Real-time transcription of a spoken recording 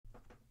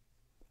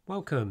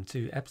Welcome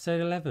to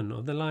episode 11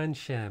 of The Lion's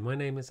Share. My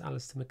name is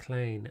Alistair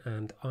MacLean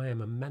and I am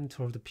a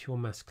mentor of the pure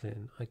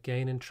masculine. I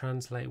gain and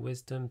translate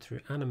wisdom through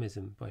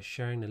animism by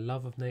sharing the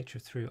love of nature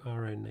through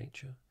our own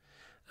nature.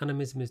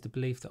 Animism is the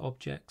belief that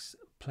objects,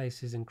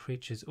 places and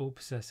creatures all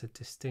possess a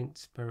distinct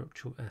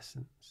spiritual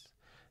essence.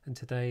 And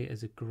today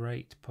is a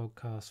great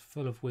podcast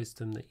full of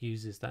wisdom that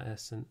uses that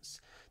essence.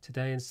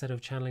 Today, instead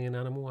of channeling an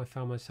animal, I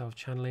found myself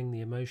channeling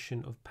the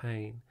emotion of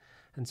pain.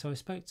 And so I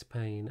spoke to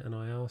pain and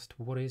I asked,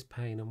 what is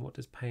pain and what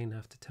does pain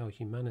have to tell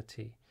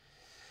humanity?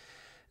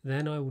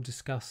 Then I will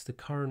discuss the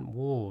current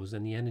wars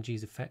and the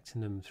energies affecting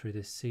them through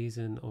this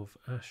season of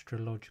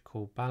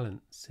astrological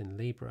balance in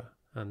Libra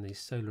and the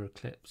solar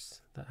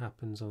eclipse that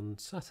happens on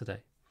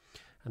Saturday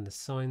and the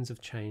signs of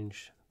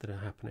change that are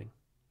happening.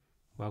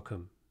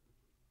 Welcome.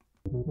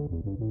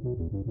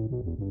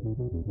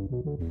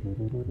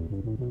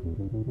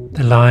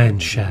 The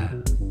Lion's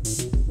Share,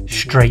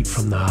 straight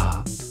from the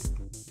heart.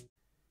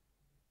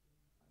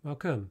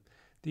 Welcome.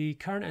 The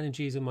current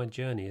energies of my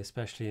journey,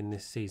 especially in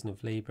this season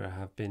of Libra,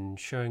 have been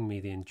showing me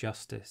the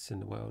injustice in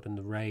the world and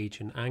the rage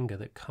and anger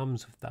that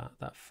comes with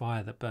that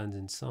fire that burns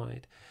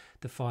inside,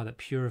 the fire that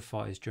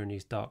purifies during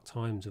these dark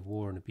times of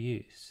war and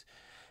abuse.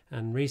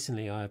 And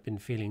recently I have been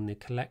feeling the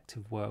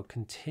collective world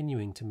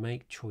continuing to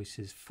make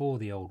choices for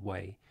the old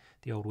way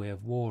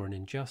of war and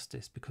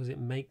injustice, because it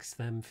makes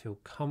them feel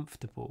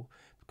comfortable,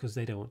 because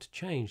they don't want to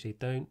change. They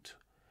don't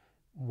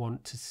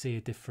want to see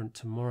a different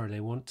tomorrow.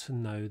 They want to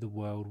know the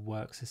world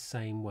works the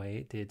same way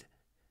it did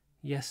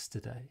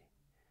yesterday.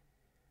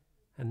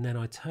 And then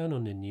I turn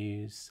on the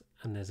news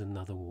and there's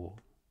another war.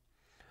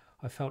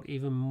 I felt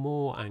even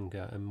more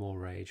anger and more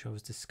rage. I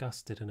was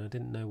disgusted and I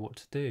didn't know what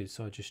to do,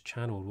 so I just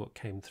channeled what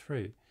came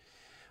through.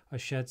 I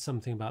shared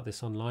something about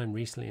this online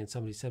recently and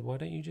somebody said, why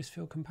don't you just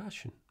feel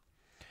compassion?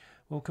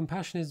 Well,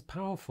 compassion is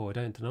powerful, I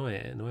don't deny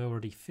it, and I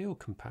already feel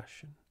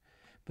compassion.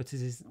 But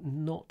it is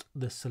not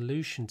the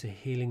solution to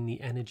healing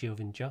the energy of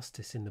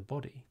injustice in the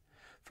body.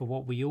 For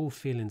what we all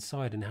feel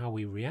inside and how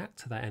we react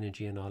to that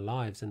energy in our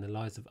lives and the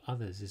lives of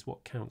others is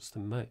what counts the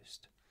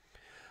most.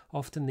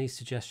 Often these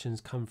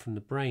suggestions come from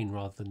the brain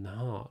rather than the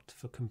heart,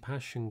 for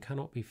compassion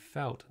cannot be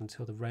felt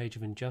until the rage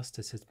of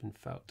injustice has been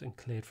felt and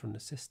cleared from the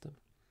system.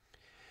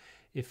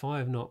 If I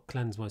have not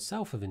cleansed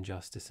myself of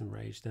injustice and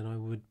rage, then I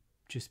would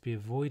just be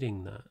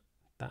avoiding that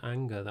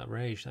anger, that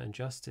rage, that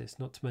injustice,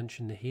 not to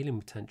mention the healing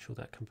potential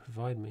that can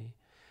provide me.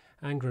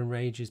 Anger and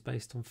rage is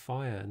based on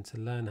fire, and to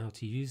learn how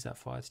to use that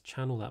fire to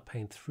channel that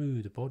pain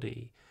through the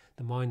body,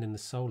 the mind and the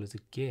soul is a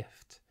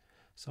gift.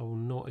 So I will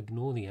not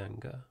ignore the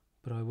anger,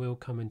 but I will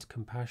come into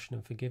compassion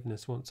and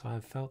forgiveness once I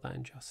have felt that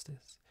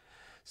injustice.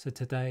 So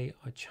today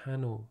I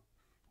channel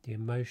the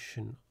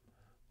emotion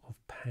of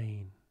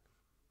pain.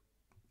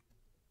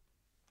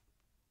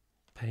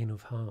 Pain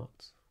of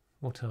heart.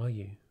 What are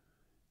you?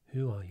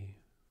 Who are you?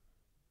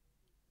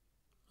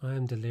 I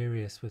am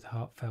delirious with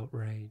heartfelt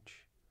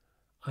rage.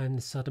 I am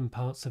the sudden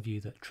parts of you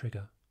that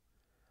trigger.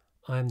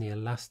 I am the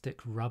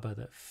elastic rubber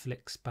that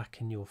flicks back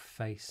in your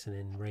face and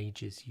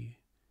enrages you.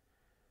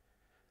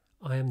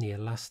 I am the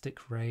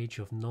elastic rage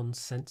of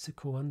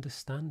nonsensical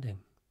understanding.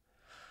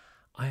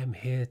 I am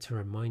here to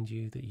remind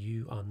you that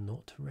you are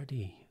not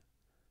ready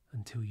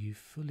until you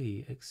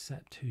fully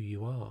accept who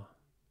you are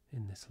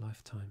in this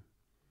lifetime.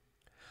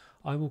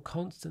 I will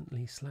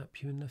constantly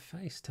slap you in the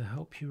face to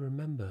help you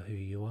remember who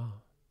you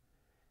are.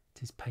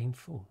 It is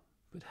painful,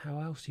 but how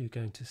else are you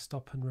going to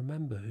stop and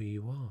remember who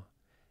you are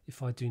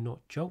if I do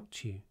not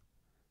jolt you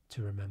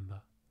to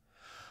remember?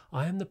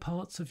 I am the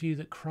parts of you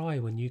that cry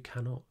when you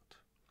cannot.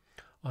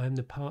 I am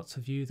the parts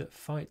of you that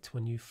fight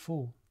when you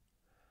fall.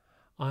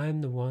 I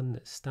am the one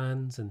that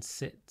stands and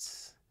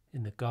sits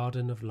in the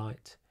garden of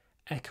light,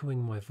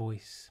 echoing my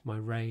voice, my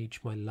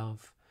rage, my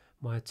love,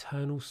 my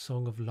eternal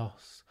song of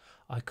loss.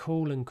 I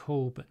call and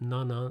call, but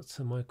none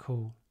answer my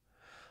call.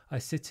 I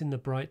sit in the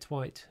bright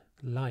white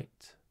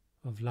light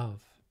of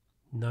love,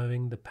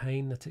 knowing the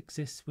pain that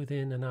exists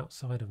within and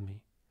outside of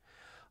me.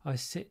 I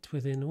sit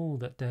within all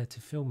that dare to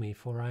fill me,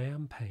 for I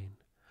am pain.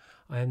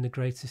 I am the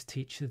greatest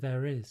teacher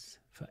there is,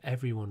 for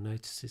everyone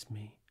notices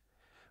me,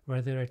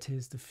 whether it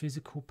is the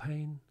physical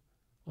pain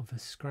of a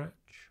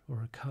scratch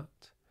or a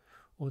cut,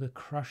 or the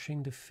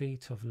crushing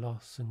defeat of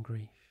loss and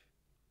grief.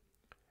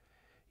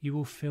 You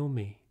will feel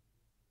me,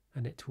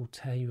 and it will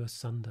tear you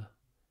asunder,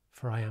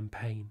 for I am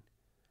pain,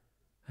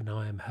 and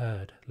I am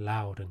heard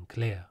loud and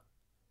clear.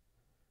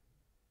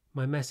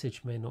 My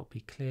message may not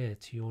be clear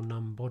to your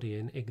numb body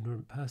and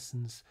ignorant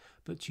persons,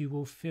 but you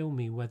will feel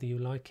me whether you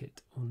like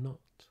it or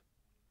not.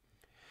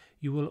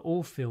 You will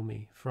all feel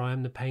me, for I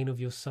am the pain of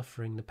your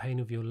suffering, the pain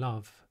of your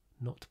love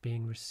not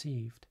being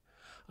received.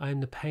 I am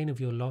the pain of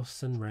your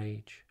loss and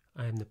rage.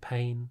 I am the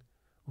pain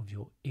of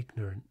your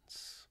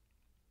ignorance.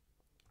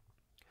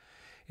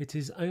 It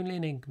is only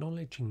in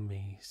acknowledging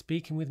me,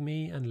 speaking with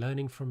me and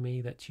learning from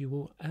me that you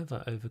will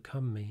ever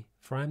overcome me,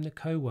 for I am the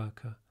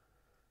co-worker,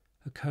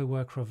 a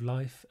co-worker of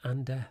life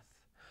and death.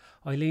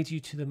 I lead you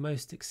to the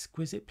most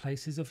exquisite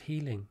places of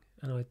healing,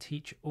 and I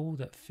teach all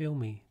that feel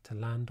me to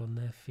land on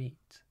their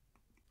feet.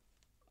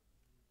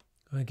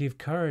 I give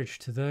courage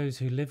to those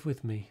who live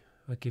with me.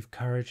 I give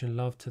courage and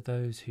love to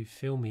those who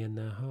feel me in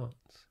their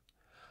hearts.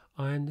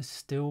 I am the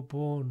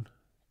stillborn,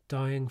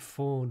 dying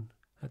fawn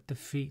at the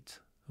feet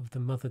of the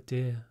mother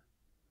deer.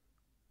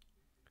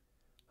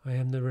 I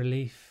am the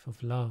relief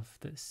of love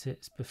that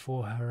sits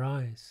before her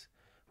eyes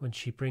when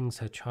she brings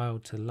her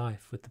child to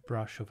life with the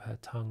brush of her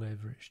tongue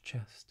over its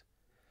chest.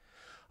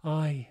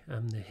 I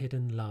am the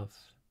hidden love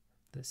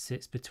that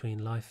sits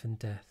between life and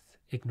death,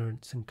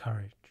 ignorance and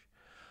courage.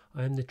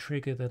 I am the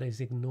trigger that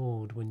is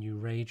ignored when you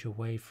rage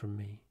away from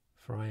me,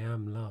 for I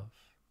am love.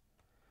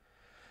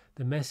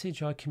 The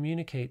message I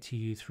communicate to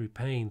you through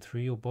pain,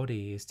 through your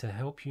body, is to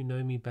help you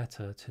know me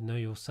better, to know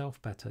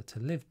yourself better, to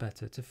live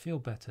better, to feel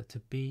better, to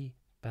be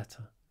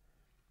better.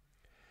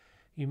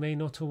 You may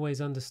not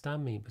always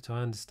understand me, but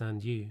I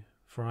understand you,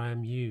 for I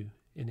am you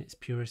in its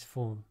purest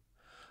form.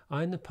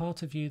 I am the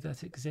part of you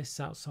that exists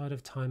outside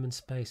of time and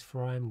space,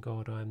 for I am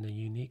God. I am the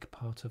unique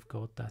part of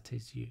God that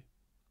is you.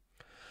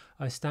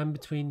 I stand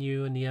between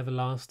you and the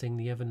everlasting,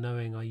 the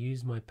ever-knowing. I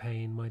use my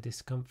pain, my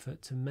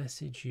discomfort to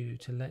message you,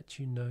 to let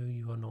you know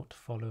you are not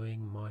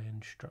following my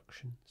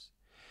instructions.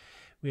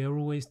 We are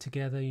always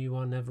together, you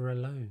are never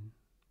alone.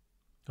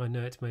 I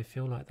know it may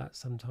feel like that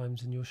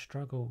sometimes in your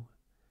struggle.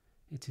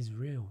 It is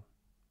real.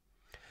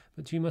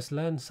 But you must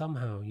learn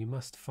somehow. You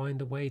must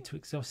find a way to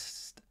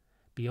exist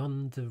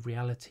beyond the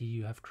reality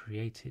you have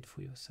created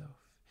for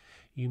yourself.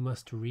 You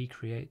must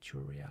recreate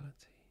your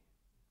reality.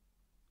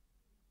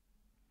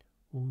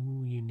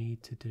 All you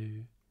need to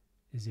do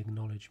is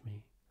acknowledge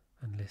me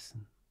and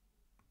listen.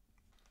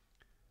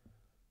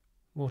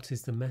 What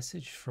is the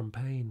message from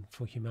pain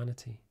for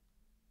humanity?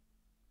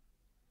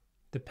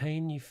 The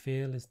pain you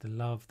feel is the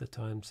love that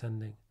I am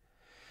sending.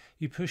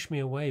 You push me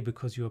away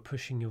because you are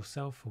pushing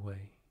yourself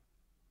away.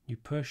 You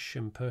push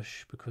and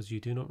push because you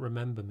do not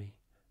remember me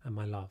and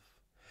my love.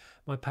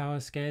 My power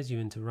scares you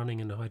into running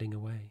and hiding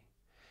away.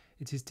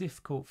 It is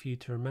difficult for you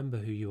to remember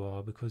who you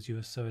are because you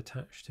are so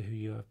attached to who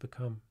you have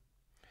become.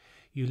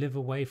 You live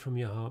away from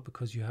your heart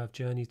because you have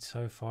journeyed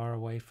so far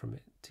away from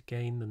it to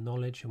gain the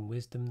knowledge and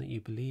wisdom that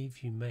you believe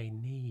you may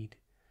need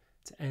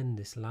to end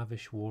this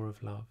lavish war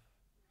of love.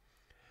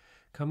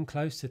 Come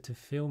closer to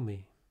feel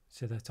me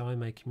so that I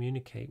may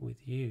communicate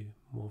with you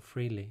more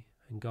freely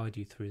and guide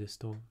you through the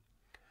storm.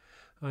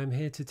 I am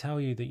here to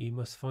tell you that you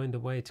must find a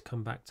way to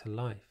come back to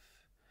life,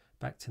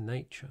 back to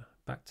nature,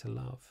 back to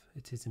love.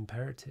 It is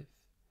imperative.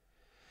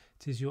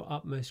 It is your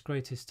utmost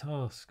greatest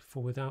task,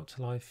 for without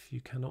life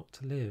you cannot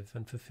live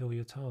and fulfill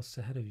your tasks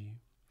ahead of you.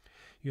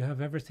 You have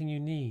everything you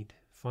need.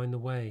 Find the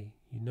way.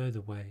 You know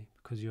the way,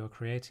 because you are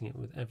creating it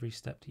with every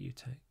step that you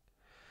take.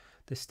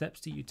 The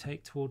steps that you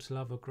take towards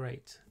love are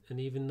great, and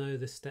even though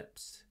the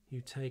steps you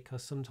take are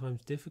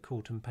sometimes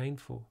difficult and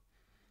painful,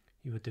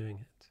 you are doing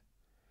it.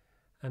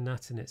 And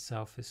that in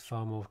itself is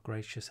far more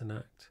gracious an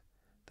act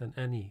than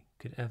any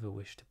could ever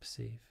wish to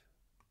perceive.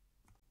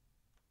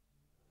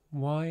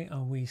 Why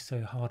are we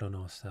so hard on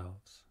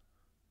ourselves?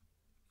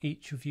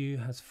 Each of you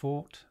has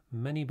fought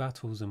many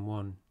battles and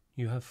won.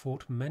 You have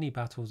fought many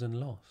battles and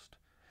lost.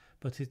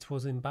 But it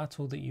was in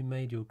battle that you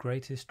made your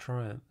greatest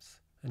triumphs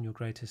and your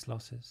greatest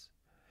losses.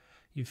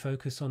 You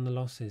focus on the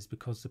losses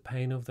because the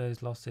pain of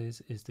those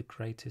losses is the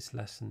greatest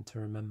lesson to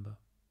remember.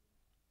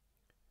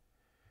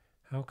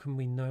 How can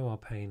we know our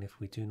pain if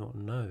we do not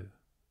know?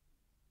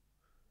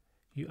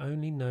 You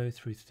only know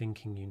through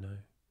thinking you know.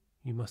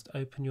 You must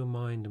open your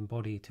mind and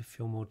body to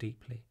feel more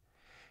deeply.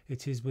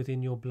 It is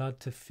within your blood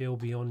to feel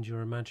beyond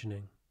your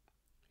imagining.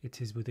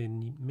 It is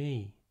within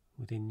me,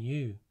 within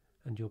you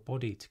and your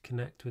body to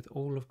connect with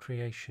all of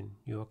creation.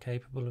 You are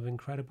capable of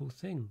incredible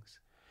things,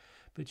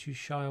 but you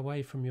shy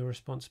away from your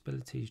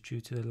responsibilities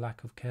due to the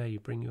lack of care you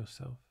bring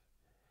yourself.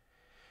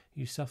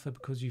 You suffer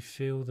because you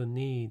feel the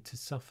need to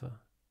suffer,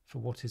 for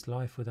what is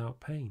life without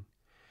pain?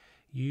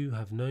 You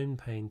have known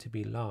pain to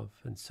be love,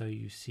 and so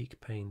you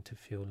seek pain to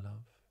feel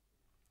love.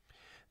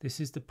 This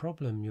is the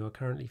problem you are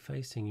currently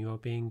facing. You are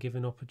being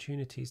given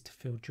opportunities to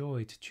feel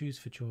joy, to choose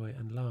for joy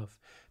and love,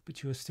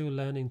 but you are still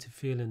learning to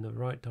feel in the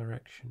right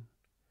direction,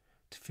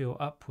 to feel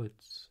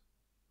upwards,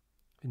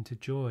 into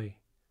joy,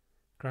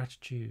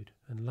 gratitude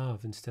and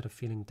love, instead of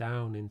feeling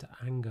down into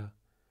anger,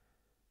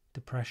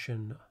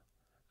 depression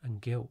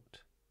and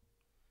guilt.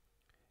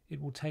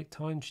 It will take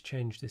time to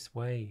change this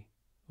way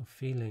of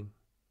feeling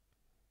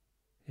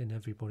in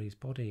everybody's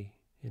body,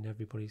 in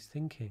everybody's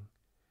thinking.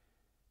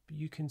 But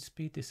you can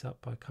speed this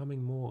up by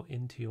coming more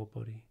into your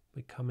body,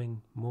 by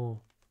coming more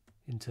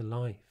into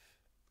life.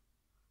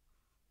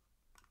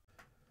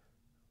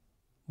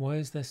 Why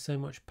is there so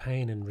much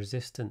pain and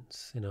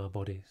resistance in our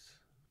bodies?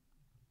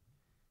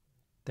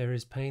 There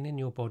is pain in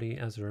your body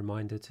as a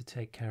reminder to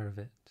take care of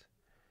it.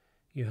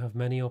 You have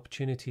many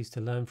opportunities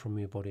to learn from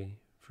your body,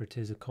 for it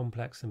is a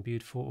complex and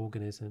beautiful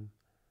organism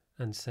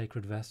and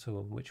sacred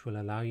vessel which will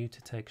allow you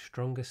to take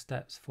stronger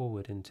steps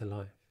forward into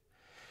life.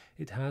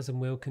 It has and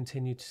will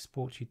continue to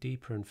support you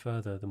deeper and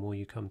further the more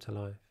you come to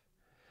life.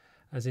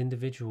 As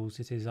individuals,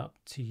 it is up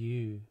to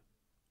you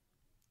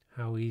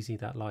how easy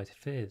that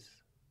life is.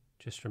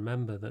 Just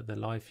remember that the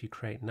life you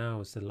create now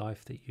is the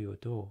life that you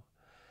adore.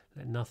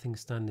 Let nothing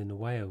stand in the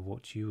way of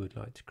what you would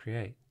like to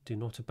create. Do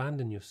not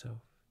abandon yourself.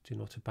 Do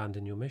not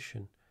abandon your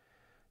mission,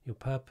 your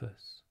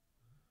purpose,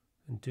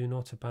 and do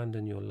not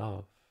abandon your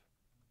love.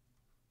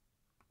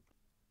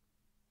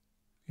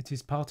 It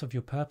is part of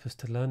your purpose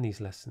to learn these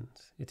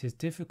lessons. It is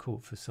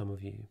difficult for some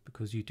of you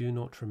because you do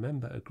not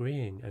remember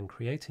agreeing and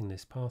creating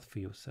this path for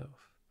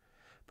yourself.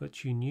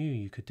 But you knew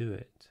you could do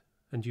it,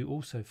 and you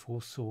also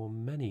foresaw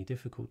many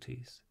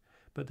difficulties.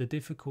 But the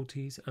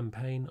difficulties and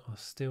pain are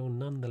still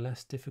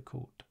nonetheless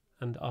difficult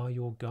and are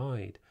your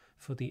guide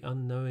for the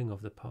unknowing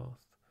of the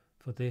path.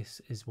 For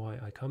this is why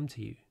I come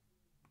to you.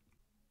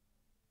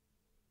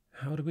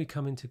 How do we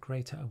come into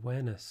greater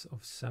awareness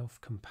of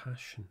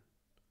self-compassion?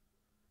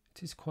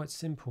 It is quite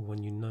simple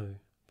when you know,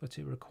 but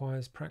it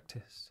requires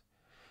practice.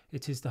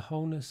 It is the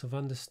wholeness of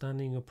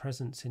understanding your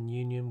presence in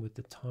union with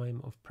the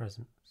time of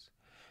presence.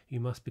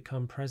 You must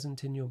become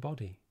present in your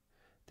body.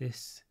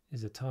 This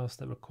is a task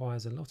that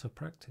requires a lot of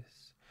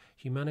practice.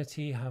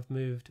 Humanity have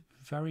moved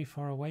very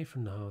far away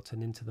from the heart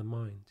and into the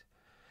mind.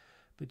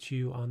 But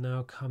you are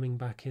now coming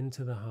back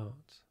into the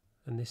heart,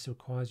 and this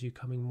requires you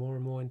coming more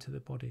and more into the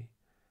body,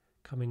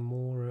 coming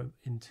more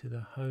into the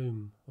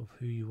home of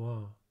who you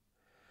are.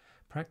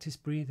 Practice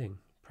breathing,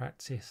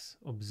 practice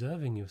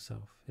observing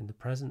yourself in the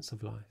presence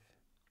of life,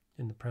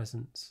 in the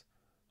presence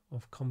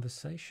of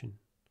conversation,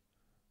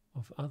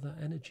 of other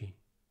energy.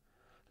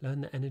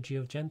 Learn the energy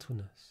of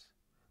gentleness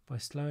by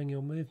slowing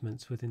your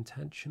movements with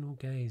intentional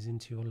gaze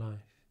into your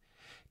life.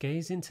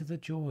 Gaze into the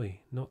joy,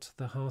 not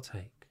the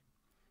heartache.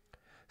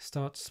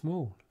 Start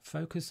small.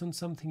 Focus on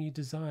something you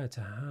desire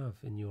to have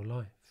in your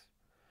life.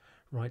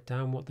 Write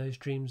down what those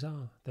dreams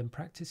are, then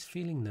practice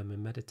feeling them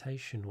in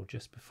meditation or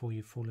just before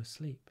you fall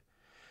asleep.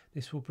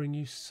 This will bring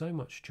you so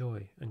much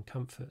joy and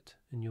comfort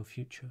in your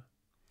future.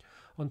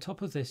 On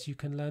top of this, you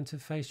can learn to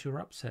face your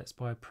upsets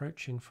by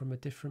approaching from a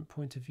different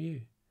point of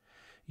view.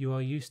 You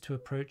are used to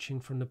approaching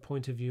from the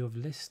point of view of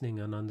listening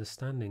and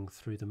understanding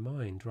through the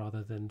mind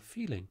rather than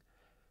feeling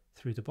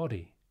through the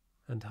body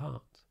and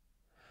heart.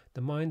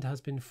 The mind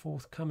has been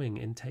forthcoming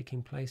in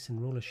taking place in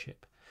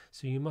rulership,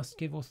 so you must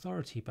give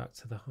authority back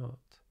to the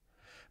heart,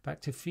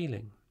 back to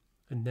feeling,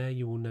 and there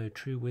you will know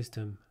true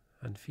wisdom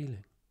and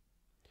feeling.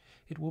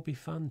 It will be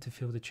fun to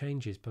feel the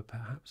changes, but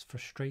perhaps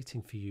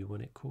frustrating for you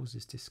when it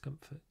causes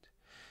discomfort.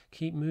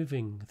 Keep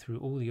moving through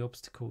all the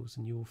obstacles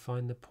and you will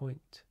find the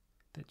point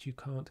that you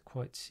can't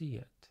quite see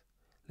yet.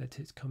 Let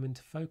it come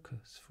into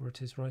focus, for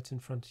it is right in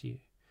front of you.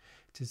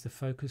 It is the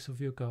focus of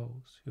your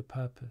goals, your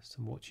purpose,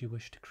 and what you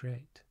wish to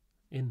create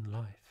in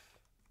life.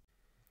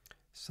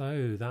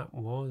 So that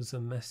was a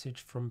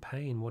message from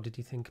pain. What did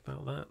you think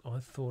about that? I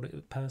thought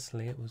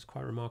it was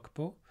quite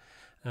remarkable.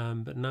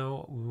 But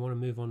now we want to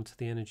move on to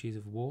the energies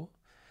of war.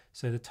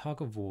 So the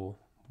tug of war,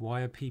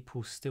 why are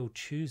people still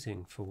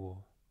choosing for war?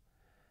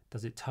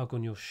 Does it tug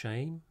on your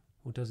shame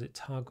or does it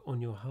tug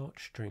on your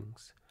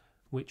heartstrings?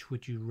 Which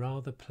would you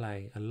rather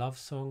play, a love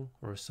song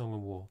or a song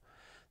of war?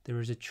 There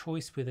is a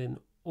choice within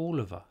all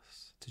of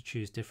us to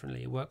choose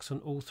differently. It works on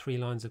all three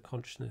lines of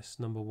consciousness.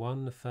 Number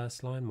one, the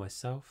first line,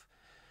 myself.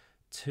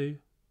 Two,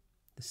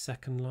 the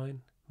second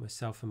line,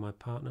 myself and my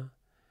partner.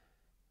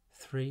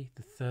 Three,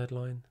 the third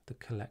line, the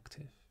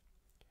collective.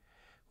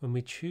 When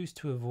we choose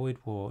to avoid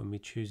war and we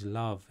choose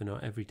love in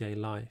our everyday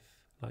life,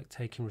 like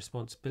taking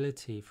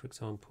responsibility, for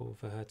example,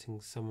 for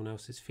hurting someone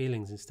else's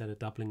feelings instead of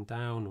doubling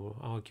down or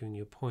arguing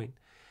your point,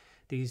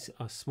 these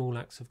are small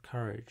acts of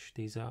courage.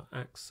 These are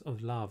acts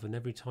of love, and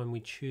every time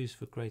we choose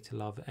for greater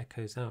love, it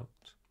echoes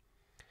out.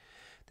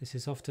 This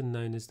is often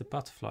known as the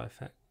butterfly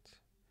effect.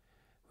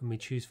 When we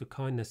choose for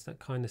kindness, that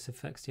kindness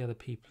affects the other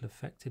people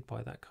affected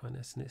by that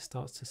kindness, and it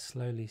starts to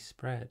slowly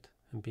spread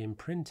and be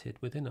imprinted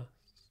within us.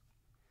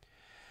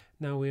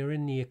 Now we are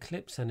in the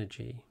eclipse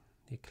energy,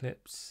 the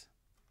eclipse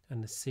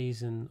and the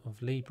season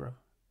of Libra,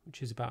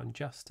 which is about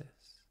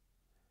injustice,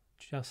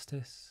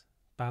 justice,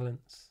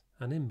 balance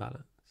and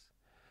imbalance.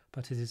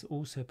 But it is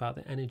also about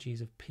the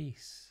energies of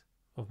peace,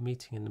 of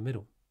meeting in the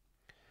middle.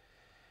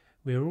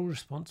 We are all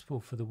responsible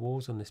for the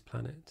wars on this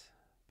planet,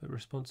 but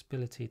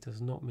responsibility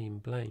does not mean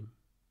blame.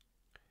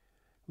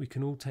 We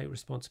can all take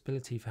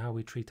responsibility for how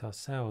we treat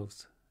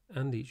ourselves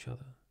and each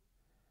other,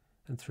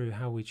 and through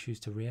how we choose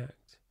to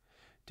react.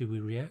 Do we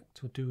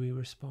react or do we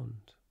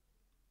respond?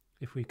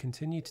 If we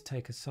continue to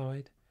take a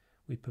side,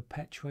 we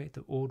perpetuate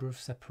the order of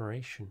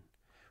separation.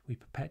 We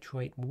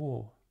perpetuate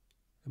war.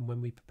 And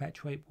when we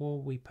perpetuate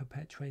war, we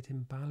perpetuate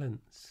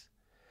imbalance,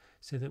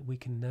 so that we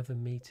can never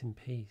meet in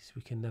peace.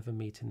 We can never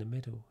meet in the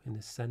middle, in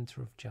the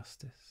center of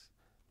justice,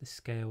 the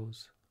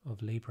scales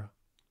of Libra.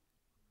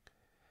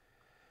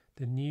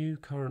 The new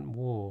current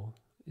war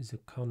is a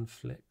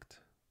conflict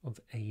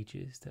of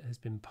ages that has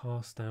been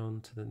passed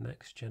down to the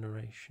next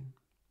generation,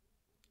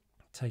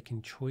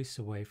 taking choice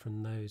away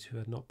from those who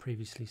had not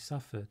previously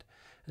suffered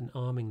and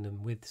arming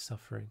them with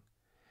suffering.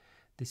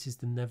 This is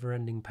the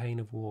never-ending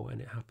pain of war,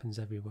 and it happens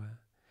everywhere.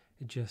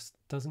 It just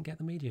doesn't get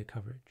the media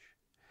coverage.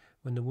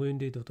 When the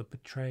wounded or the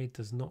betrayed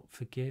does not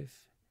forgive,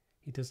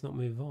 he does not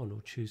move on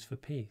or choose for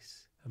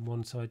peace. and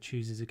one side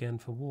chooses again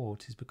for war,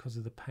 it is because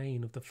of the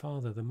pain of the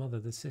father, the mother,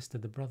 the sister,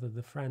 the brother,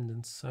 the friend,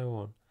 and so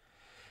on.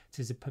 It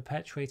is a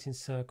perpetuating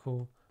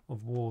circle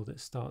of war that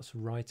starts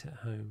right at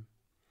home.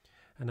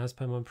 And as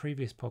per my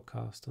previous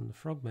podcast on the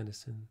frog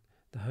medicine,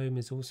 the home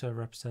is also a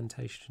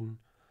representation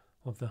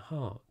of the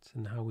heart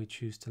and how we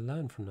choose to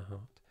learn from the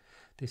heart.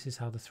 This is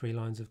how the 3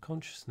 lines of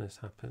consciousness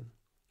happen.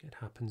 It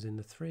happens in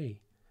the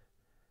 3,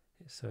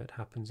 so it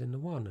happens in the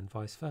 1, and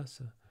vice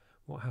versa.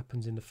 What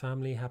happens in the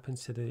family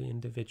happens to the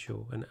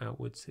individual, and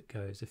outwards it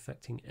goes,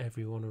 affecting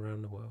everyone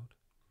around the world.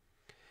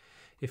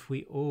 If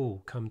we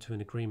all come to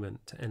an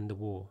agreement to end the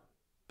war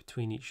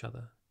between each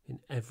other in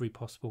every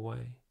possible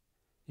way,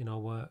 in our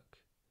work,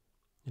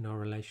 in our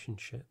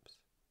relationships,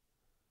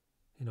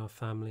 in our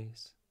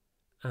families,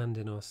 and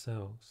in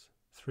ourselves,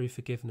 through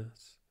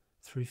forgiveness,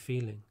 through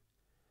feeling,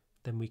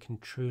 then we can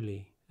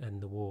truly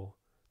end the war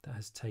that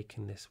has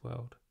taken this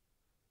world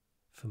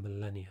for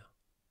millennia.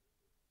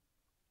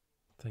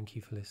 Thank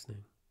you for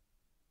listening.